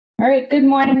All right, good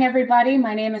morning, everybody.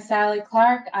 My name is Sally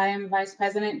Clark. I am Vice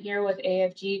President here with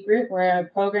AFG Group. We're a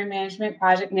program management,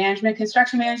 project management,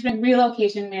 construction management,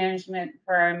 relocation management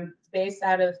firm based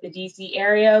out of the DC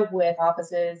area with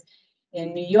offices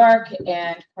in New York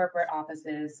and corporate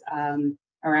offices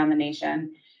around the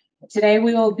nation. Today,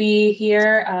 we will be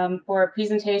here for a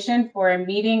presentation for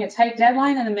meeting a tight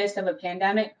deadline in the midst of a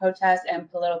pandemic, protests, and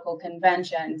political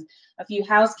conventions. A few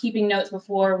housekeeping notes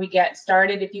before we get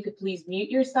started. If you could please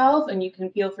mute yourself, and you can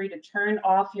feel free to turn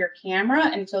off your camera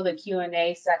until the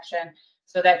Q&A section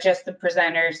so that just the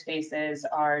presenters' faces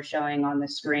are showing on the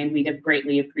screen. We'd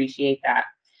greatly appreciate that.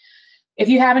 If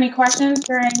you have any questions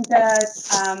during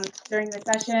the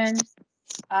session,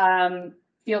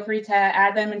 feel free to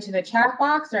add them into the chat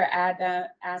box or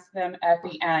ask them at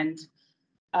the end.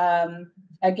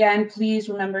 Again, please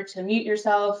remember to mute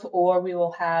yourself, or we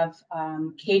will have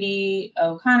Katie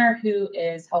O'Connor, who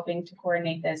is helping to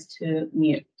coordinate this, to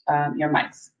mute your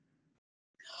mics.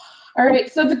 All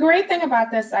right, so the great thing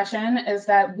about this session is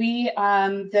that the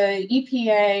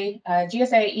EPA,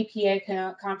 GSA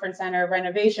EPA Conference Center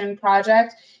Renovation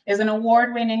project is an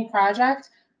award-winning project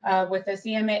with the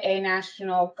CMAA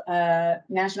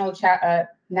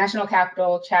National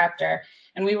Capital Chapter.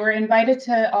 And we were invited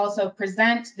to also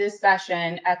present this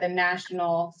session at the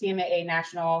CMAA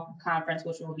National Conference,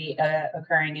 which will be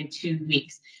occurring in 2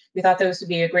 weeks. We thought this would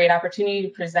be a great opportunity to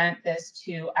present this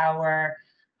to our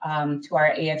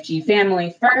AFG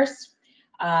family first.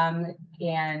 And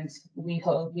we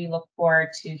look forward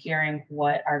to hearing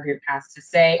what our group has to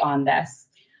say on this.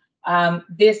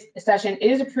 This session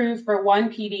is approved for 1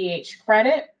 PDH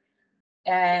credit.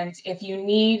 And if you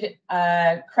need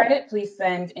credit, please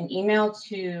send an email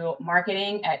to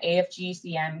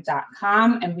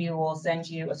marketing@afgcm.com, and we will send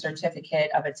you a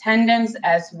certificate of attendance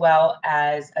as well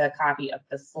as a copy of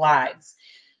the slides.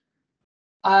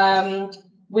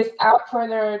 Without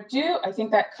further ado, I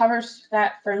think that covers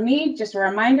that for me. Just a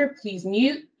reminder, please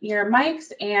mute your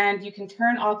mics, and you can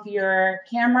turn off your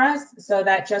cameras so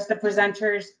that just the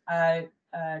presenters'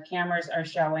 cameras are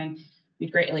showing.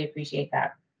 We'd greatly appreciate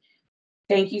that.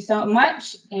 Thank you so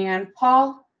much. And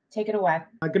Paul, take it away.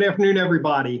 Good afternoon,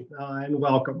 everybody, and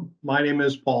welcome. My name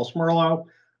is Paul Szmurlo.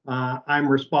 I'm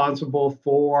responsible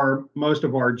for most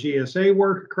of our GSA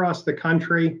work across the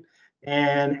country.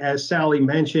 And as Sally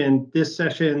mentioned, this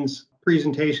session's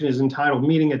presentation is entitled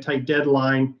Meeting a Tight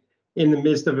Deadline in the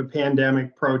Midst of a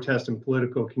Pandemic, Protest, and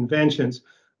Political Conventions.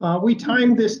 We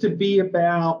timed this to be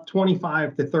about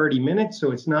 25 to 30 minutes, so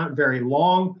it's not very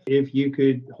long. If you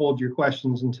could hold your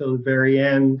questions until the very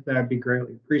end, that'd be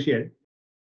greatly appreciated.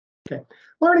 Okay,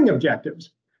 learning objectives.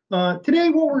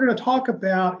 Today, what we're going to talk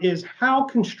about is how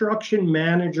construction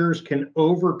managers can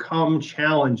overcome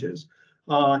challenges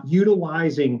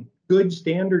utilizing good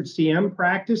standard CM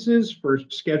practices for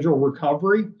schedule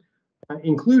recovery,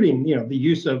 including, the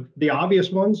use of the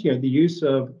obvious ones, the use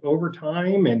of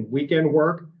overtime and weekend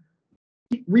work,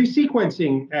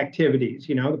 resequencing activities.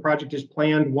 The project is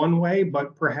planned one way,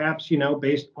 but perhaps,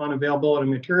 based upon availability of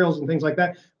materials and things like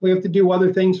that, we have to do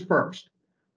other things first.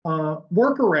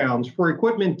 Workarounds for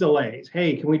equipment delays.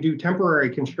 Hey, can we do temporary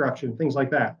construction? Things like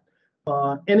that.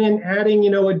 And then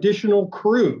adding, additional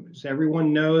crews.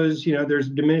 Everyone knows, there's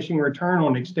a diminishing return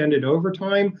on extended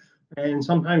overtime, and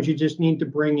sometimes you just need to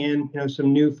bring in,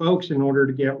 some new folks in order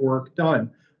to get work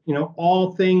done.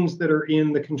 All things that are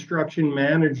in the construction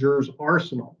manager's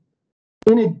arsenal.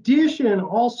 In addition,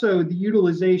 also the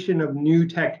utilization of new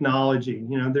technology.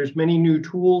 There's many new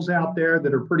tools out there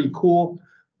that are pretty cool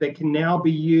that can now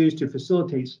be used to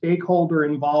facilitate stakeholder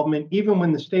involvement, even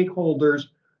when the stakeholders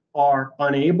are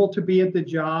unable to be at the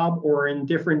job or in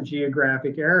different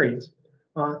geographic areas.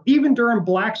 Even during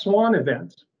black swan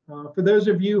events. For those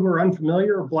of you who are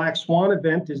unfamiliar, a black swan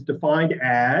event is defined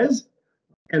as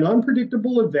an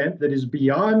unpredictable event that is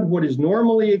beyond what is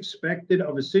normally expected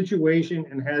of a situation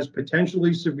and has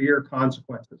potentially severe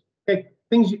consequences. Okay,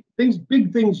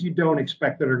 big things you don't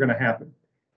expect that are going to happen.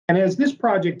 And as this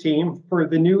project team for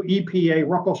the new EPA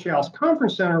Ruckelshaus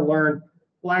Conference Center learned,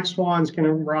 black swans can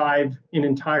arrive in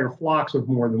entire flocks of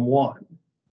more than one.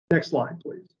 Next slide,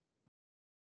 please.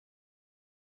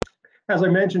 As I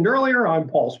mentioned earlier, I'm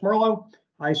Paul Szmurlo.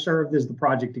 I served as the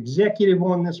project executive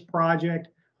on this project.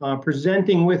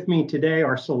 Presenting with me today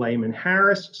are Sulaiman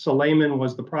Harris. Sulaiman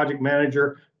was the project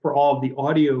manager for all of the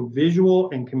audio,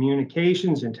 visual, and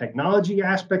communications and technology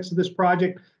aspects of this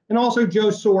project, and also Joe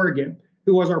Soraghan,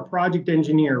 who was our project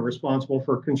engineer responsible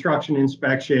for construction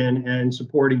inspection and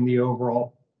supporting the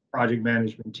overall project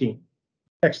management team.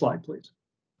 Next slide, please.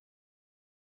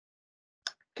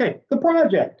 Okay, the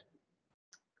project.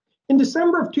 In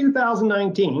December of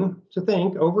 2019, to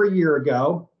think over a year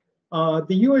ago, The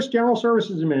U.S. General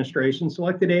Services Administration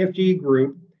selected AFG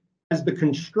Group as the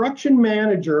construction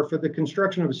manager for the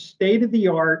construction of a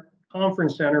state-of-the-art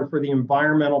conference center for the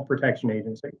Environmental Protection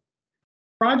Agency.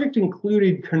 The project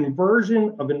included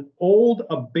conversion of an old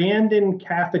abandoned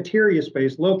cafeteria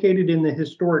space located in the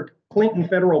historic Clinton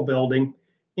Federal Building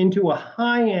into a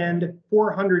high-end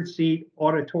 400-seat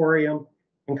auditorium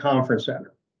and conference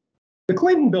center. The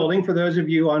Clinton Building, for those of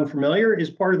you unfamiliar, is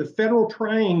part of the Federal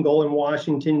Triangle in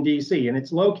Washington, D.C., and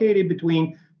it's located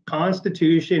between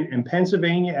Constitution and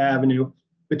Pennsylvania Avenue,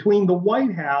 between the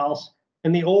White House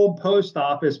and the old post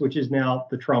office, which is now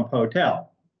the Trump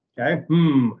Hotel. Okay,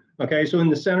 okay, so in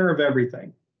the center of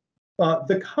everything.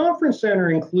 The conference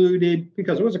center included,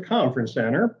 because it was a conference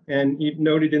center, and you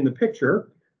noted in the picture,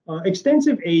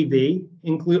 extensive AV,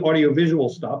 include audiovisual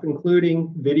stuff,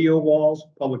 including video walls,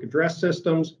 public address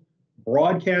systems,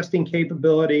 broadcasting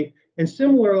capability, and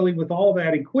similarly with all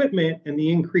that equipment and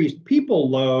the increased people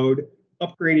load,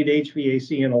 upgraded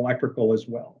HVAC and electrical as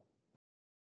well.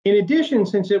 In addition,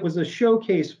 since it was a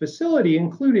showcase facility,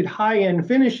 included high-end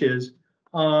finishes,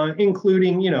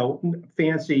 including, you know,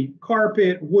 fancy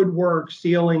carpet, woodwork,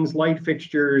 ceilings, light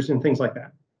fixtures, and things like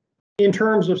that. In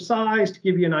terms of size, to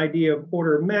give you an idea of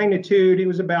order of magnitude, it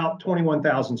was about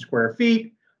 21,000 square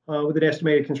feet with an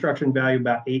estimated construction value of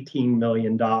about $18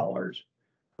 million.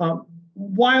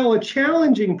 While a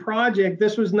challenging project,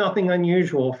 this was nothing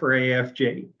unusual for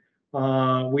AFG.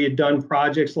 We had done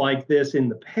projects like this in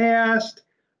the past.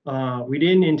 We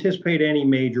didn't anticipate any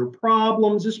major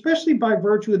problems, especially by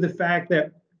virtue of the fact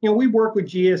that, you know, we work with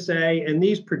GSA and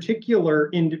these particular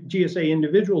GSA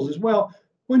individuals as well.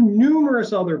 On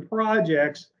numerous other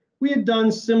projects, we had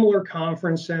done similar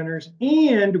conference centers,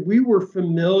 and we were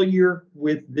familiar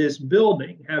with this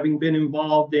building, having been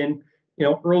involved in, you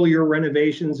know, earlier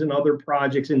renovations and other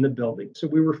projects in the building. So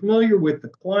we were familiar with the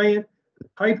client, the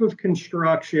type of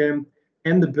construction,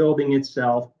 and the building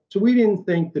itself. So we didn't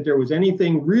think that there was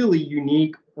anything really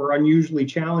unique or unusually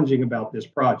challenging about this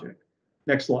project.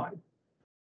 Next slide.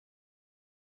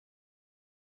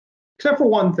 Except for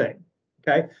one thing,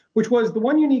 okay, which was the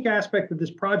one unique aspect of this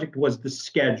project was the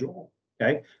schedule,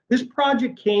 okay? This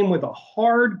project came with a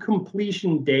hard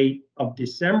completion date of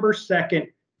December 2nd,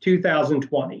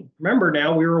 2020. Remember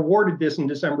now, we were awarded this in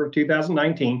December of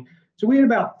 2019. So we had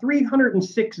about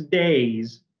 306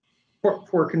 days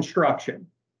for construction.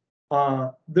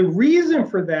 The reason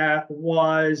for that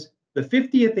was the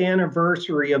 50th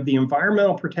anniversary of the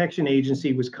Environmental Protection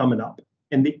Agency was coming up,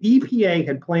 and the EPA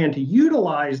had planned to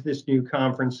utilize this new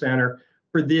conference center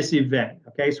for this event.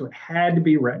 Okay, so it had to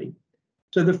be ready.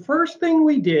 So the first thing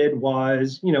we did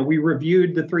was, you know, we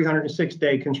reviewed the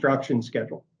 306-day construction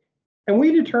schedule. And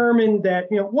we determined that,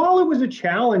 you know, while it was a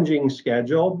challenging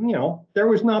schedule, you know, there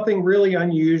was nothing really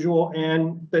unusual,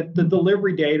 and that the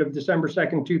delivery date of December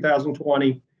 2nd,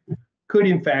 2020 could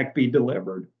in fact be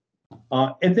delivered.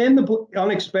 And then the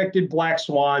unexpected black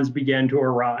swans began to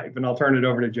arrive, and I'll turn it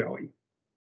over to Joey.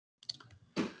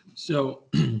 So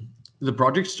the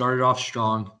project started off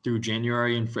strong through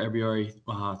January and February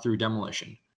through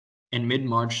demolition. In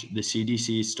mid-March, the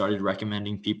CDC started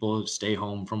recommending people stay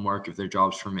home from work if their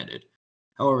jobs permitted.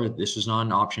 However, this was not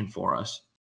an option for us.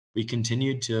 We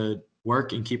continued to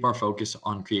work and keep our focus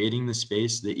on creating the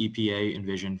space the EPA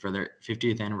envisioned for their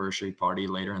 50th anniversary party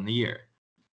later in the year.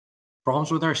 Problems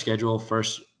with our schedule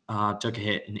first took a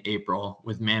hit in April,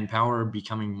 with manpower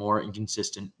becoming more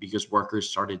inconsistent because workers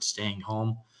started staying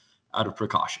home out of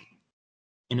precaution.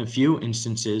 In a few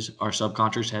instances, our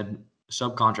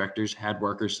subcontractors had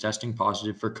workers testing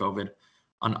positive for COVID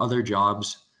on other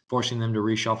jobs, forcing them to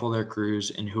reshuffle their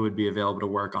crews and who would be available to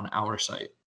work on our site.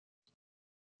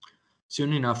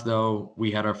 Soon enough, though,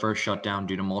 we had our first shutdown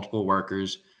due to multiple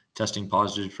workers testing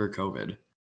positive for COVID.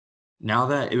 Now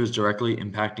that it was directly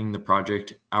impacting the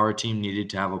project, our team needed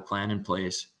to have a plan in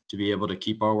place to be able to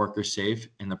keep our workers safe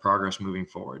and the progress moving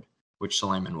forward, which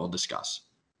Sulaiman will discuss.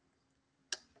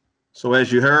 So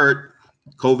as you heard,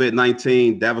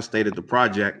 COVID-19 devastated the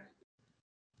project,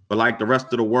 but like the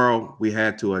rest of the world, we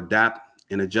had to adapt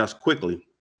and adjust quickly.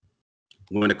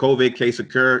 When the COVID case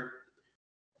occurred,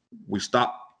 we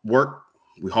stopped work,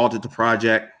 we halted the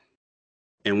project,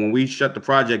 and when we shut the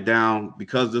project down,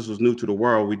 because this was new to the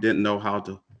world, we didn't know how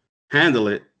to handle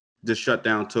it. This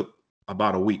shutdown took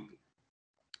about a week.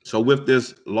 So with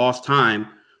this lost time,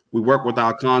 we worked with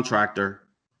our contractor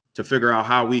to figure out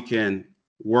how we can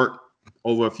work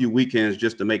over a few weekends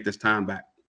just to make this time back.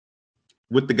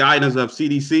 With the guidance of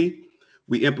CDC,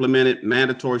 we implemented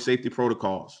mandatory safety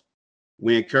protocols.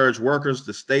 We encouraged workers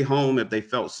to stay home if they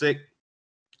felt sick.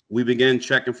 We began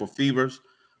checking for fevers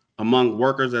among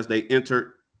workers as they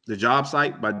entered the job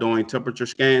site by doing temperature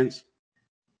scans.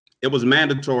 it was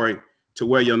mandatory to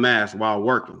wear your mask while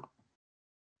working.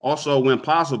 Also, when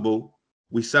possible,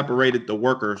 we separated the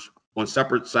workers on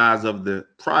separate sides of the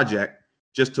project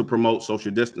just to promote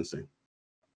social distancing.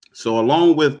 So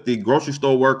along with the grocery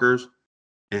store workers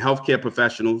and healthcare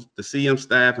professionals, the CM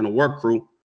staff and the work crew,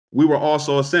 we were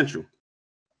also essential.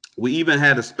 We even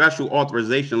had a special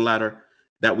authorization letter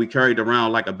that we carried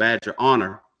around like a badge of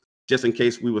honor, just in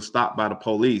case we were stopped by the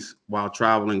police while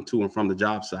traveling to and from the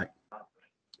job site.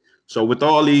 So with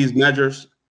all these measures,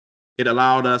 it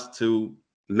allowed us to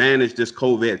manage this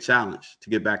COVID challenge to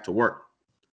get back to work.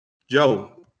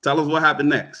 Joe, tell us what happened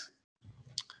next.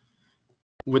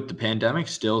 With the pandemic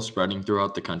still spreading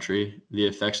throughout the country, the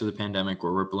effects of the pandemic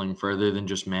were rippling further than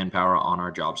just manpower on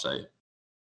our job site.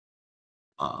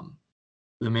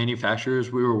 The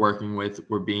manufacturers we were working with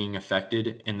were being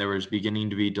affected, and there was beginning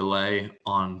to be delay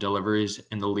on deliveries,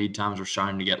 and the lead times were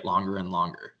starting to get longer and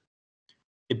longer.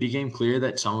 It became clear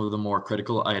that some of the more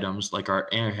critical items, like our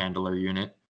air handler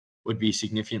unit, would be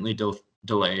significantly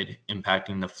delayed,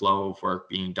 impacting the flow of work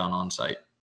being done on site.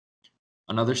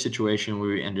 Another situation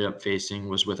we ended up facing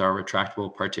was with our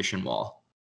retractable partition wall.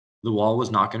 The wall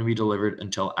was not going to be delivered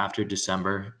until after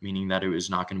December, meaning that it was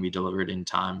not going to be delivered in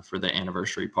time for the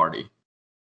anniversary party.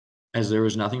 As there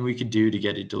was nothing we could do to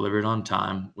get it delivered on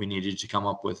time, we needed to come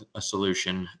up with a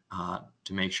solution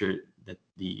to make sure that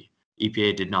the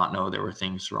EPA did not know there were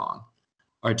things wrong.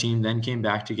 Our team then came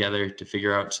back together to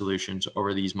figure out solutions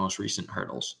over these most recent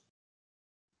hurdles.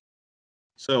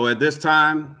 So at this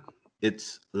time,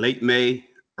 it's late May,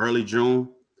 early June,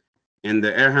 and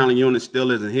the air handling unit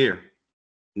still isn't here.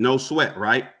 No sweat,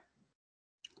 right?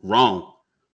 Wrong.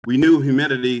 We knew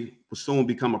humidity would soon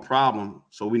become a problem,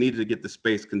 so we needed to get the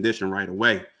space conditioned right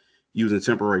away using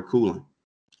temporary cooling.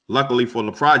 Luckily for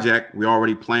the project, we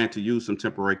already planned to use some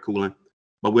temporary cooling,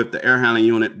 but with the air handling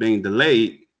unit being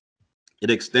delayed,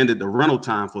 it extended the rental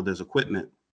time for this equipment.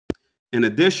 In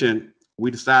addition, we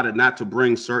decided not to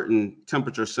bring certain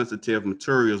temperature sensitive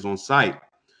materials on site,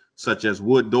 such as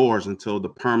wood doors, until the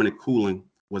permanent cooling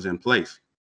was in place.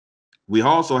 We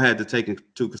also had to take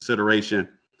into consideration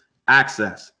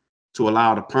access to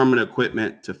allow the permanent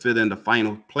equipment to fit in the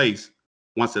final place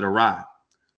once it arrived.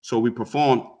 So we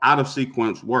performed out of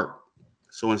sequence work.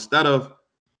 So instead of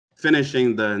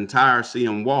finishing the entire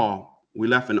CM wall, we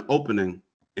left an opening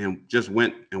and just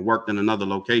went and worked in another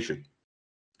location.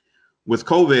 With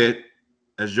COVID,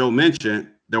 as Joe mentioned,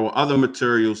 there were other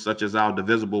materials such as our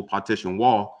divisible partition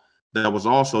wall that was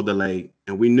also delayed.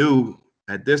 And we knew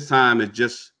at this time it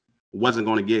just wasn't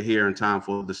going to get here in time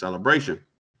for the celebration.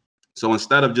 So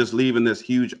instead of just leaving this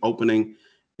huge opening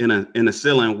in a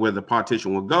ceiling where the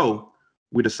partition would go,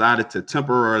 we decided to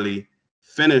temporarily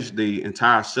finish the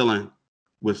entire ceiling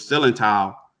with ceiling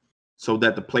tile so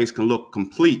that the place can look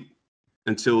complete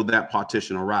until that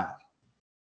partition arrived.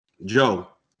 Joe,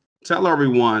 tell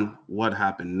everyone what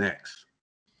happened next.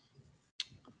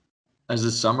 As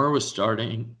the summer was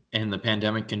starting and the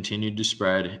pandemic continued to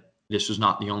spread, this was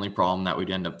not the only problem that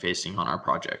we'd end up facing on our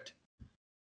project.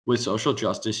 With social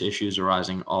justice issues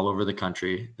arising all over the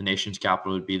country, the nation's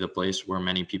capital would be the place where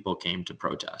many people came to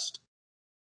protest.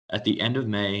 At the end of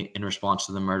May, in response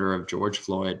to the murder of George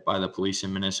Floyd by the police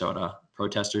in Minnesota,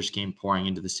 protesters came pouring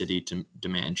into the city to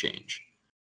demand change.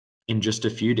 In just a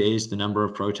few days, the number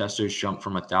of protesters jumped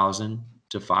from 1,000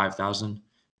 to 5,000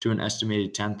 to an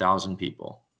estimated 10,000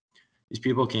 people. These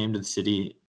people came to the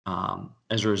city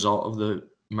as a result of the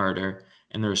murder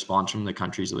and the response from the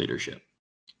country's leadership.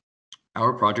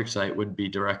 Our project site would be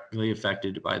directly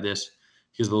affected by this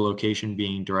because of the location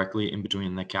being directly in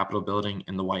between the Capitol building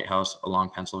and the White House along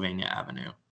Pennsylvania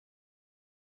Avenue.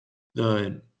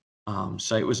 The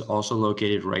site was also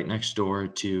located right next door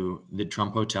to the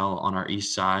Trump Hotel on our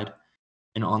east side,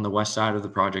 and on the west side of the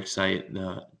project site,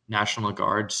 the National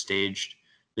Guard staged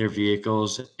their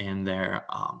vehicles and their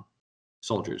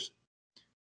soldiers.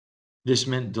 This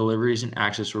meant deliveries and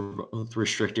access were both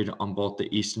restricted on both the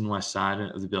east and west side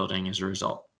of the building as a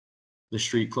result. The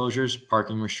street closures,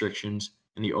 parking restrictions,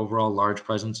 and the overall large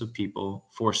presence of people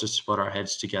forced us to put our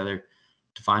heads together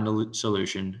to find a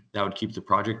solution that would keep the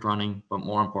project running, but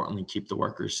more importantly, keep the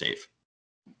workers safe.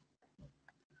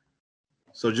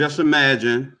 So just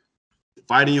imagine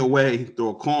fighting your way through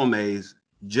a corn maze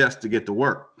just to get to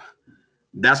work.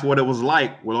 That's what it was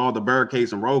like with all the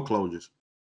barricades and road closures.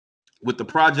 With the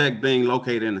project being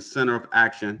located in the center of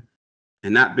action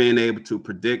and not being able to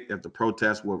predict if the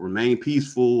protests would remain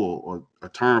peaceful or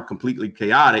turn completely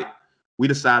chaotic, we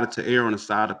decided to err on the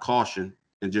side of caution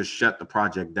and just shut the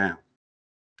project down.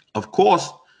 Of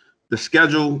course, the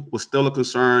schedule was still a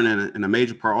concern and a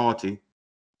major priority,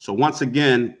 So once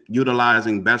again,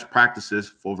 utilizing best practices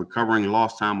for recovering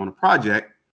lost time on a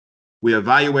project, we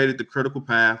evaluated the critical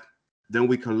path. Then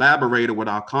we collaborated with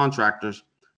our contractors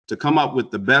to come up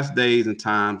with the best days and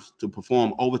times to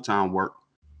perform overtime work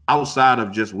outside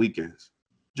of just weekends.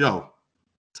 Joe,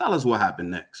 tell us what happened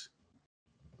next.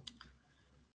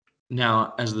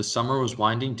 Now, as the summer was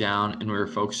winding down and we were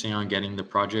focusing on getting the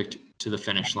project to the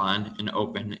finish line and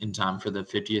open in time for the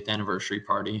 50th anniversary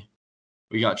party,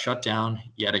 we got shut down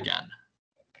yet again.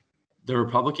 The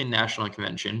Republican National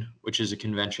Convention, which is a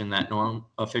convention that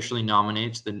officially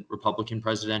nominates the Republican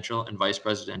presidential and vice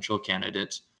presidential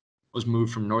candidates, was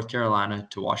moved from North Carolina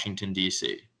to Washington,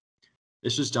 D.C.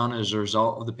 This was done as a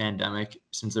result of the pandemic,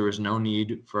 since there was no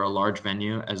need for a large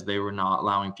venue as they were not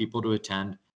allowing people to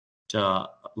attend to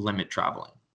limit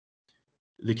traveling.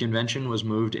 The convention was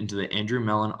moved into the Andrew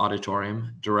Mellon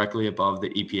Auditorium directly above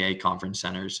the EPA Conference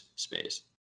Center's space.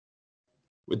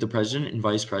 With the president and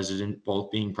vice president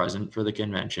both being present for the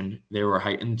convention, there were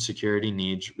heightened security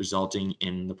needs, resulting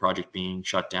in the project being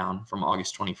shut down from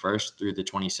August 21st through the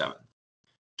 27th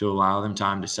to allow them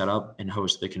time to set up and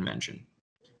host the convention.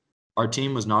 Our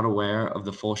team was not aware of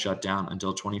the full shutdown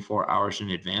until 24 hours in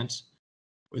advance,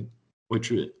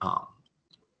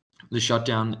 the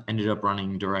shutdown ended up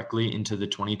running directly into the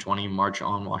 2020 March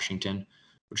on Washington,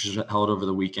 which was held over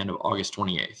the weekend of August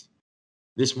 28th.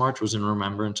 This march was in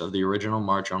remembrance of the original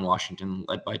March on Washington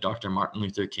led by Dr. Martin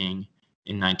Luther King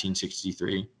in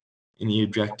 1963, and the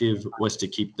objective was to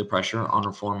keep the pressure on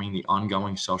reforming the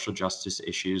ongoing social justice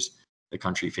issues the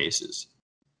country faces.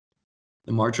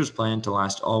 The march was planned to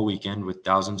last all weekend, with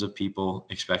thousands of people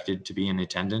expected to be in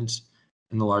attendance,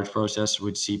 and the large process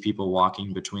would see people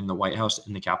walking between the White House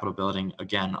and the Capitol building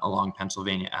again along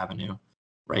Pennsylvania Avenue,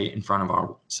 right in front of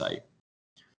our site,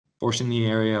 forcing the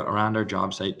area around our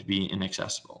job site to be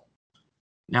inaccessible.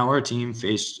 Now our team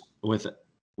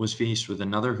was faced with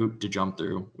another hoop to jump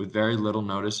through with very little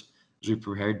notice as we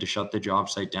prepared to shut the job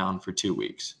site down for 2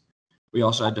 weeks. We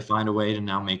also had to find a way to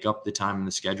now make up the time in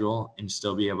the schedule and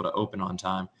still be able to open on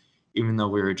time, even though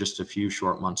we were just a few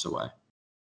short months away.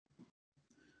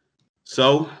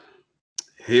 So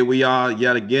here we are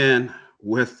yet again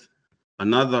with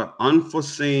another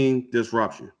unforeseen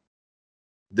disruption.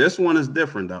 This one is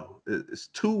different though. It's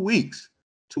 2 weeks.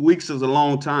 2 weeks is a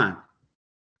long time.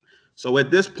 So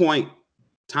at this point,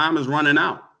 time is running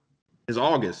out. It's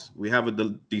August. We have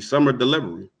a December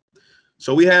delivery.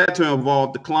 So we had to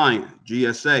involve the client,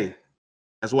 GSA,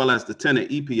 as well as the tenant,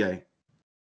 EPA,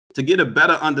 to get a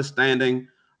better understanding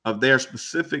of their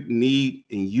specific need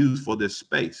and use for this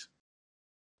space.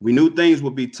 We knew things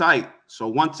would be tight. So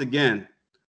once again,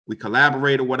 we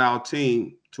collaborated with our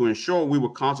team to ensure we were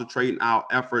concentrating our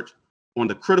efforts on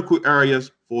the critical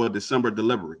areas for a December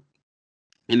delivery.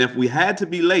 And if we had to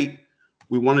be late,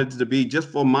 we wanted it to be just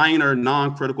for minor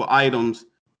non-critical items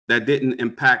that didn't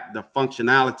impact the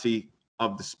functionality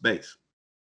of the space.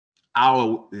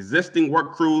 Our existing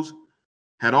work crews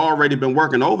had already been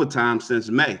working overtime since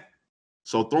May.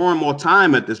 So throwing more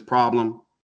time at this problem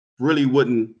really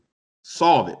wouldn't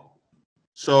solve it.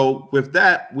 So with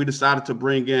that, we decided to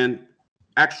bring in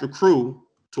extra crew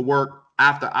to work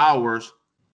after hours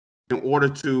in order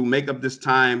to make up this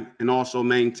time and also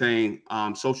maintain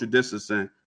social distancing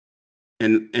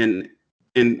in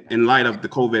light of the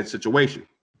COVID situation.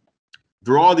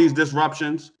 Through all these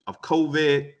disruptions of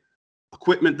COVID,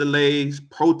 equipment delays,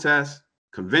 protests,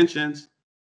 conventions,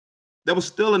 there was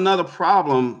still another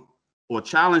problem or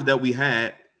challenge that we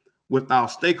had with our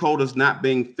stakeholders not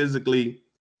being physically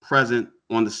present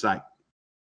on the site.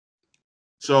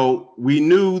 So we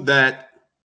knew that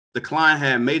the client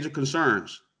had major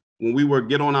concerns. When we would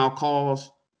get on our calls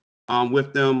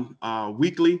with them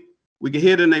weekly, we could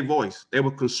hear it in their voice. They were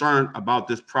concerned about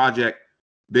this project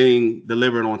being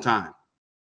delivered on time.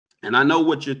 And I know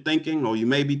what you're thinking, or you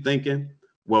may be thinking,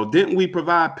 well, didn't we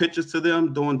provide pictures to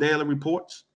them during daily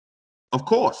reports? Of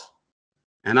course.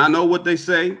 And I know what they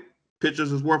say,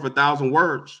 pictures is worth 1,000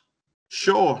 words.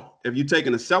 Sure, if you're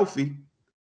taking a selfie,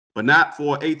 but not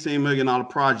for an $18 million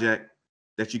project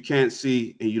that you can't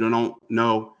see and you don't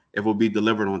know if it will be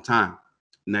delivered on time.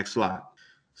 Next slide.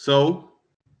 So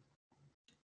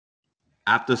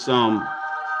after some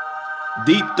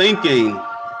deep thinking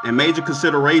and major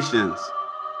considerations,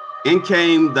 in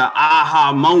came the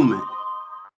aha moment.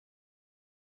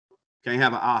 Can't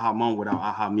have an aha moment without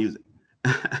aha music.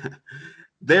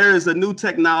 There is a new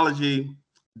technology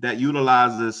that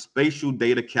utilizes spatial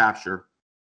data capture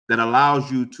that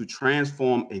allows you to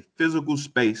transform a physical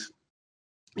space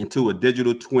into a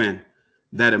digital twin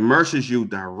that immerses you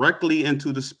directly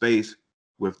into the space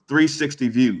with 360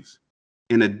 views.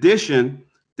 In addition,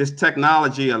 This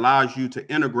technology allows you to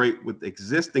integrate with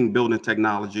existing building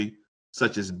technology,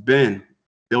 such as BIM,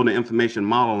 building information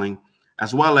modeling,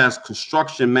 as well as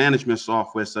construction management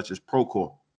software, such as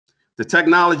Procore. The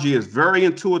technology is very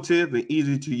intuitive and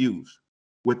easy to use.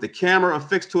 With the camera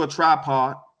affixed to a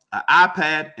tripod, an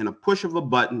iPad, and a push of a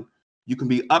button, you can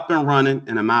be up and running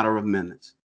in a matter of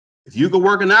minutes. If you can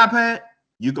work an iPad,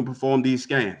 you can perform these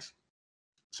scans.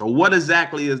 So what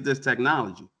exactly is this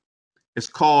technology? It's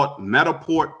called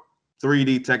Metaport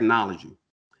 3D technology.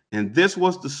 And this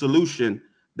was the solution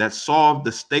that solved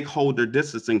the stakeholder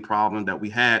distancing problem that we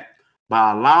had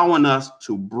by allowing us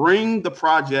to bring the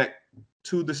project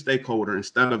to the stakeholder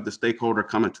instead of the stakeholder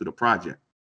coming to the project.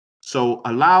 So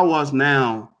allow us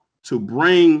now to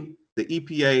bring the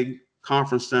EPA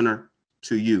conference center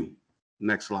to you.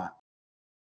 Next slide.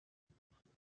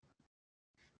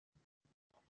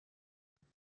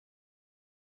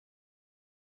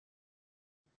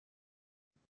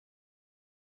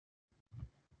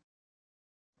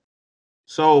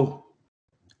 So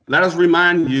let us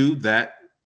remind you that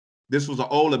this was an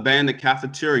old abandoned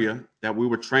cafeteria that we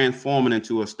were transforming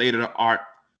into a state-of-the-art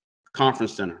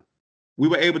conference center. We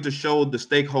were able to show the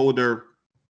stakeholder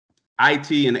IT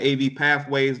and AV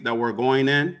pathways that were going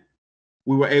in.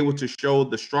 We were able to show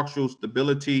the structural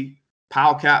stability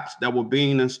power caps that were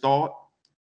being installed.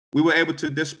 We were able to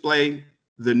display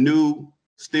the new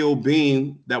steel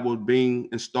beam that was being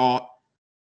installed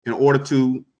in order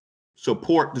to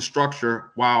support the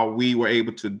structure while we were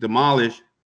able to demolish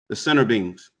the center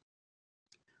beams.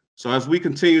 So as we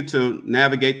continue to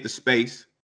navigate the space,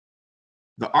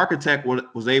 the architect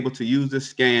was able to use this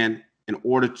scan in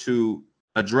order to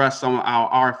address some of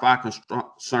our RFI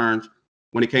concerns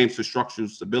when it came to structural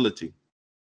stability.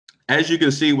 As you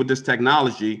can see with this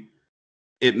technology,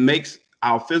 it makes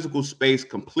our physical space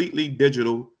completely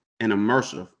digital and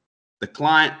immersive. The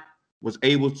client was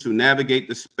able to navigate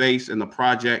the space and the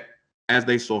project as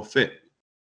they saw fit.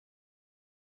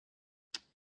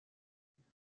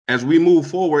 As we move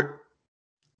forward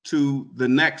to the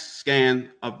next scan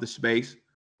of the space,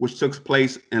 which took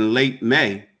place in late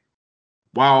May,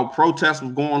 while protests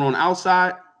was going on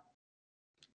outside,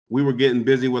 we were getting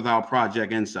busy with our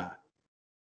project inside.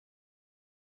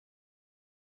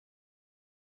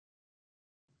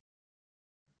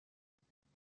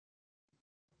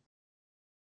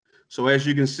 So as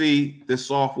you can see, this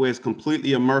software is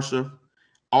completely immersive.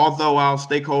 Although our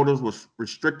stakeholders were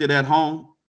restricted at home,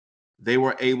 they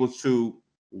were able to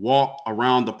walk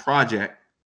around the project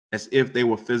as if they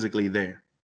were physically there.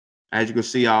 As you can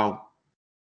see, our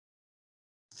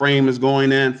frame is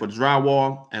going in for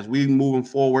drywall. As we moving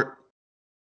forward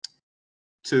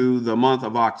to the month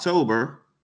of October,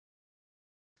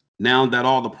 now that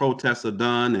all the protests are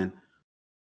done and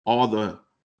all the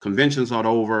conventions are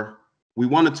over, we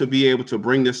wanted to be able to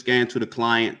bring this scan to the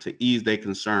client to ease their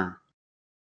concern.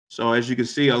 So as you can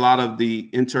see, a lot of the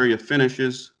interior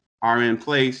finishes are in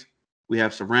place. We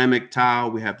have ceramic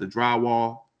tile, we have the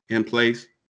drywall in place.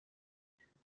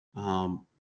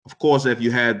 Of course, if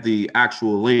you had the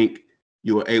actual link,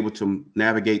 you were able to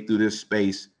navigate through this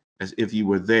space as if you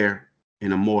were there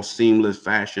in a more seamless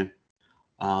fashion.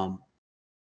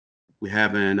 We're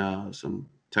having some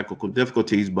technical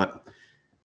difficulties, but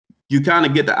you kind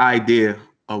of get the idea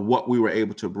of what we were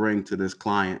able to bring to this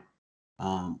client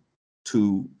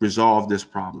to resolve this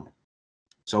problem.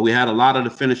 So we had a lot of the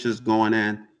finishes going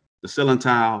in, the ceiling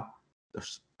tile,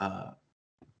 the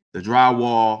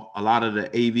drywall, a lot of the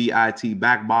AV IT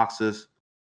back boxes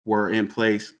were in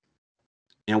place.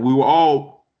 And we were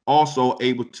all also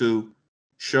able to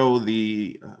show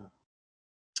the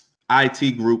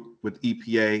IT group with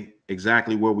EPA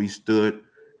exactly where we stood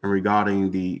regarding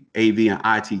the AV and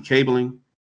IT cabling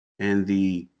and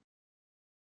the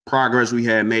progress we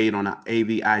had made on the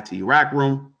AV IT rack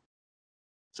room.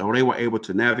 So they were able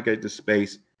to navigate the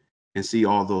space and see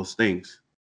all those things.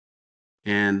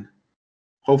 And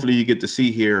hopefully you get to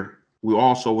see here, we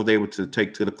also was able to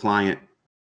take to the client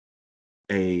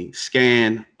a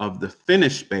scan of the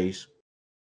finished space,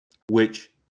 which,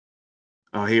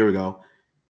 here we go.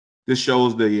 This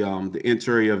shows the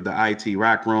interior of the IT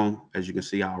rack room. As you can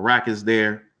see, our rack is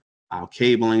there, our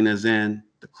cabling is in,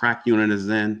 the crack unit is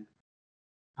in,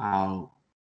 our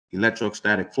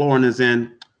electrostatic flooring is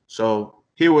in. So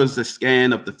here was the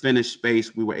scan of the finished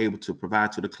space we were able to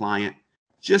provide to the client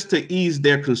just to ease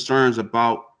their concerns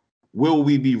about will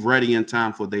we be ready in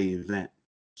time for the event.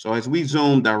 So as we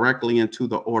zoom directly into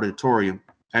the auditorium,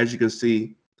 as you can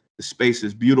see, the space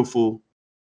is beautiful.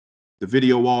 The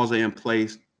video walls are in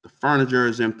place. The furniture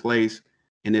is in place,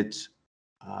 and it's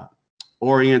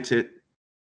oriented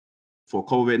for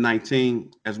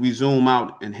COVID-19. As we zoom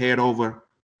out and head over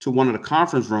to one of the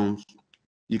conference rooms,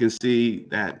 you can see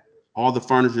that all the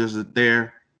furniture is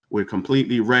there. We're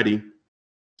completely ready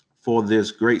for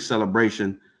this great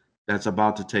celebration that's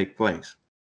about to take place.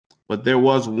 But there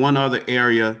was one other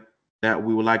area that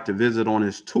we would like to visit on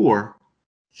this tour,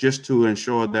 just to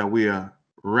ensure that we are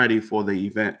ready for the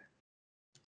event.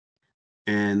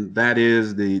 And that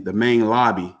is the main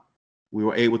lobby. We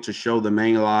were able to show the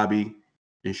main lobby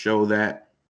and show that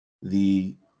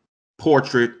the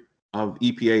portrait of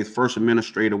EPA's first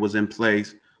administrator was in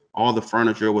place. All the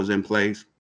furniture was in place.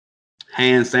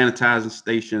 Hand sanitizing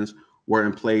stations were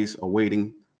in place,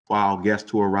 awaiting for our guests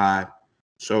to arrive.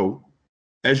 So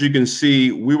as you can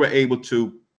see, we were able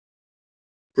to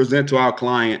present to our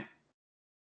client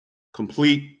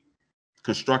complete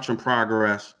construction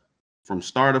progress from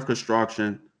start of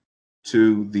construction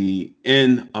to the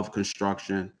end of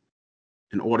construction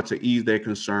in order to ease their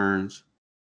concerns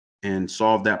and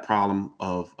solve that problem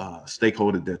of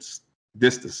stakeholder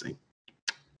distancing.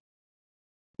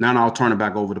 Now I'll turn it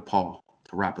back over to Paul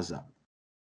to wrap us up.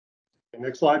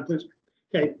 Next slide, please.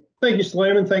 Okay, thank you,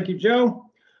 Sulaiman. Thank you, Joe.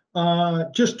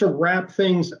 Just to wrap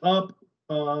things up,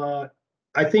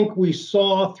 I think we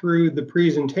saw through the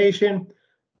presentation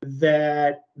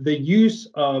that the use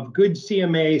of good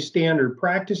CMAA standard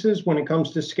practices when it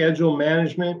comes to schedule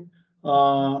management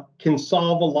can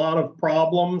solve a lot of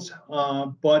problems,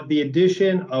 but the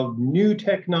addition of new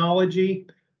technology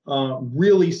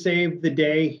really saved the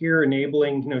day here,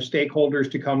 enabling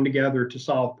stakeholders to come together to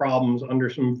solve problems under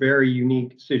some very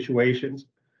unique situations.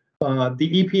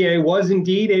 The EPA was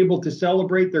indeed able to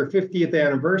celebrate their 50th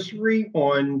anniversary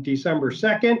on December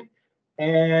 2nd.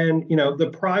 And,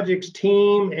 the project's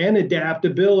team and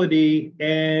adaptability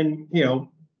and,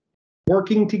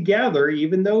 working together,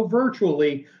 even though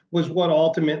virtually, was what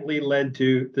ultimately led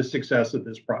to the success of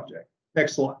this project.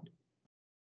 Next slide.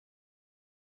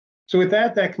 So with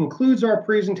that, that concludes our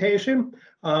presentation.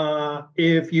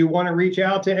 If you want to reach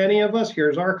out to any of us,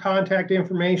 here's our contact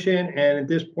information. And at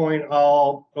this point,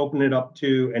 I'll open it up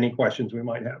to any questions we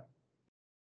might have.